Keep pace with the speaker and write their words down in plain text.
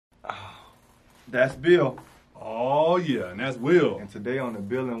That's Bill. Oh, yeah, and that's Will. And today on the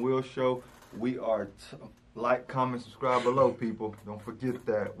Bill and Will Show, we are like, comment, subscribe below, people. Don't forget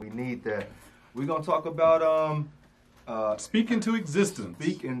that. We need that. We're gonna talk about Speak into existence.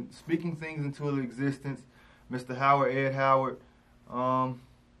 speaking things into existence. Mr. Howard, Ed Howard,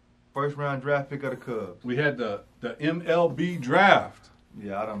 first round draft pick of the Cubs. We had the MLB draft.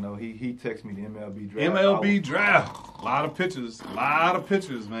 Yeah, I don't know. He texted me the MLB draft. MLB draft. A lot of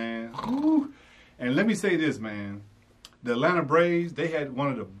pictures, man. Woo. And let me say this, man. The Atlanta Braves, they had one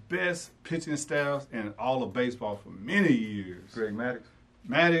of the best pitching staffs in all of baseball for many years. Greg Maddux.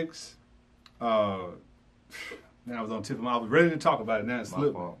 Maddox, now I was on tip of my, I was ready to talk about it, now it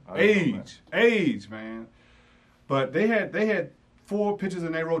slipped me. fault. Age, man. But they had 4 pitchers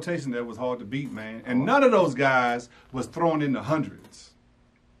in their rotation that was hard to beat, man. And none of those guys was thrown in the hundreds.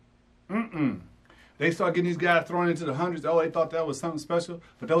 They start getting these guys thrown into the hundreds. Oh, they thought that was something special.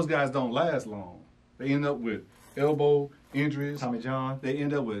 But those guys don't last long. They end up with elbow injuries. Tommy John. They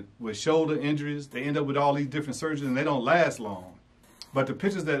end up with shoulder injuries. They end up with all these different surgeries, and they don't last long. But the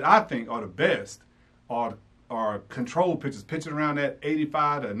pitchers that I think are the best are control pitchers, pitching around that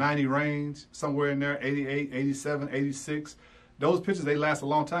 85 to 90 range, somewhere in there, 88, 87, 86. Those pitchers, they last a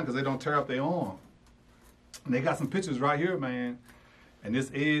long time because they don't tear up their arm. And they got some pitchers right here, man. And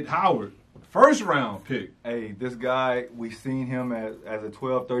this Ed Howard, first round pick. Hey, this guy, we seen him as a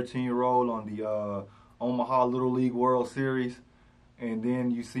 12, 13-year-old on the Omaha Little League World Series. And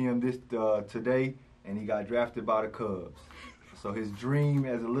then you see him today, and he got drafted by the Cubs. So his dream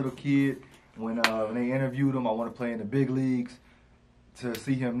as a little kid, when they interviewed him, I want to play in the big leagues. To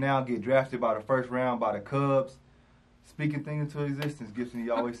see him now get drafted by the first round by the Cubs, speaking things into existence. Gibson, he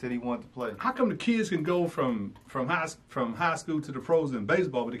always said he wanted to play. How come the kids can go from high school to the pros in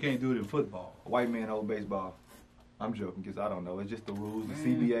baseball, but they can't do it in football? White man old baseball. I'm joking because I don't know. It's just the rules. The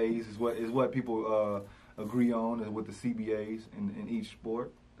CBAs is what people agree on, is with the CBAs in each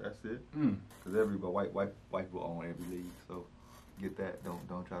sport. That's it. Because everybody, white people own every league. So get that.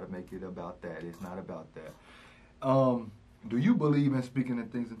 Don't try to make it about that. It's not about that. Do you believe in speaking in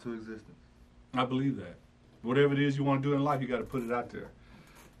things into existence? I believe that. Whatever it is you want to do in life, you got to put it out there.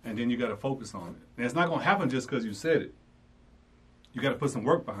 And then you got to focus on it. And it's not going to happen just because you said it. You got to put some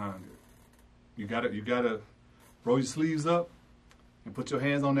work behind it. You got to roll your sleeves up and put your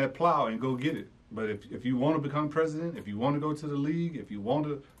hands on that plow and go get it. But if you want to become president, if you want to go to the league, if you want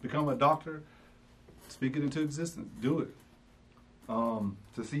to become a doctor, speak it into existence. Do it.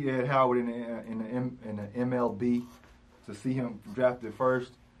 To see Ed Howard in the MLB, to see him drafted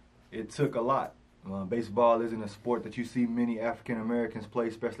first, it took a lot. Baseball isn't a sport that you see many African Americans play,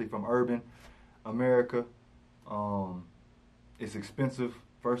 especially from urban America. It's expensive,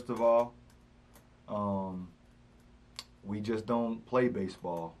 first of all. We just don't play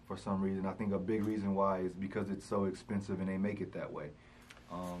baseball for some reason. I think a big reason why is because it's so expensive and they make it that way.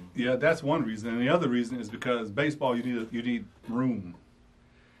 Yeah, that's one reason. And the other reason is because baseball, you need room.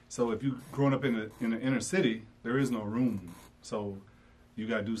 So if you're growing up in the inner city, there is no room. So you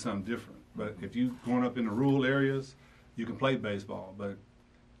got to do something different. But if you growing up in the rural areas, you can play baseball. But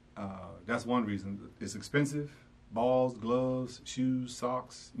that's one reason. It's expensive. Balls, gloves, shoes,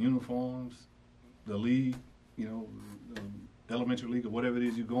 socks, uniforms, the league, the elementary league or whatever it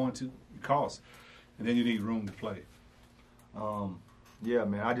is you're going to, it costs. And then you need room to play. Yeah,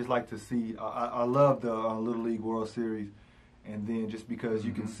 man, I just like to see, I love the Little League World Series. And then just because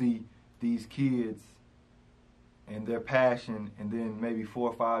you can see these kids and their passion, and then maybe 4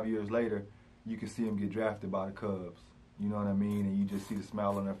 or 5 years later, you can see them get drafted by the Cubs. You know what I mean? And you just see the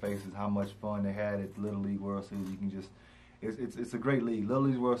smile on their faces, how much fun they had at the Little League World Series. You can just, it's a great league. Little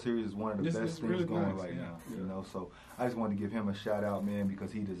League World Series is one of the best things really going nice. right now. So I just wanted to give him a shout out, man,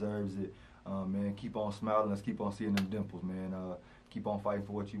 because he deserves it. Man, keep on smiling. Let's keep on seeing them dimples, man. Keep on fighting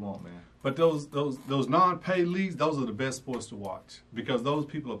for what you want, man. But those non-paid leagues, those are the best sports to watch because those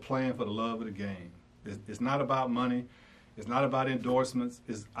people are playing for the love of the game. It's not about money. It's not about endorsements.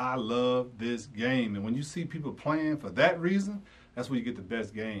 It's I love this game. And when you see people playing for that reason, that's where you get the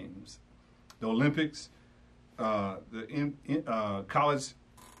best games. The Olympics, college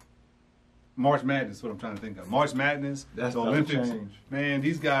March Madness is what I'm trying to think of. March Madness, that's the Olympics. Change. Man,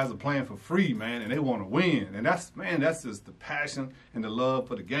 these guys are playing for free, man, and they want to win. And that's just the passion and the love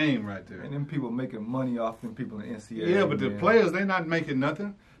for the game right there. And them people making money off them people in the NCAA. Yeah, but the players, they're not making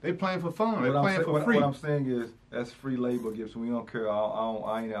nothing. They playing for fun. They're playing for free. What I'm saying is, that's free labor, Gibson. We don't care.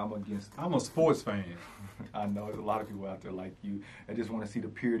 I'm against it. I'm a sports fan. I know there's a lot of people out there like you that just want to see the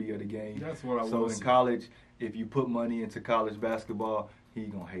purity of the game. That's what I want. So in college, if you put money into college basketball, he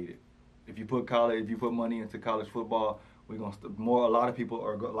gonna hate it. If you put money into college football, A lot of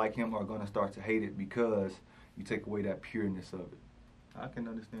people like him are gonna start to hate it because you take away that pureness of it. I can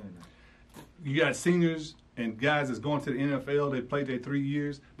understand that. You got seniors and guys that's going to the NFL. They played their 3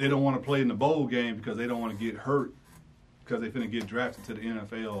 years. They don't want to play in the bowl game because they don't want to get hurt because they're finna get drafted to the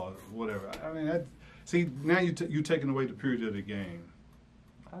NFL or whatever. I mean, now you taking away the purity of the game.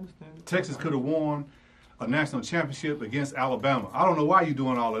 I understand. Texas could have won a national championship against Alabama. I don't know why you're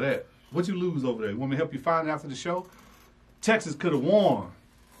doing all of that. What you lose over there? You want me to help you find it after the show? Texas could have won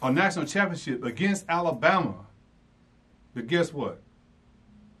a national championship against Alabama. But guess what?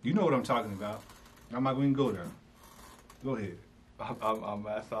 You know what I'm talking about. I'm not going to go there. Go ahead.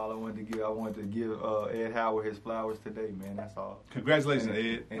 That's all I wanted to give. I wanted to give Ed Howard his flowers today, man. That's all. Congratulations,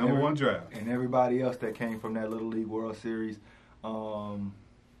 Ed. Number one draft. And everybody else that came from that Little League World Series.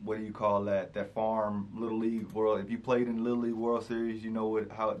 What do you call that? That farm Little League World. If you played in the Little League World Series, you know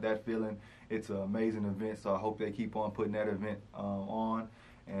how that feeling. It's an amazing event, so I hope they keep on putting that event on.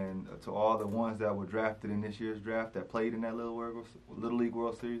 And to all the ones that were drafted in this year's draft that played in that Little League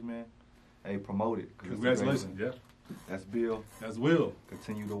World Series, man, hey, promote it. Congratulations, yeah. That's Bill. That's Will.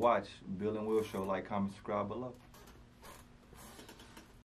 Continue to watch Bill and Will Show. Like, comment, subscribe below.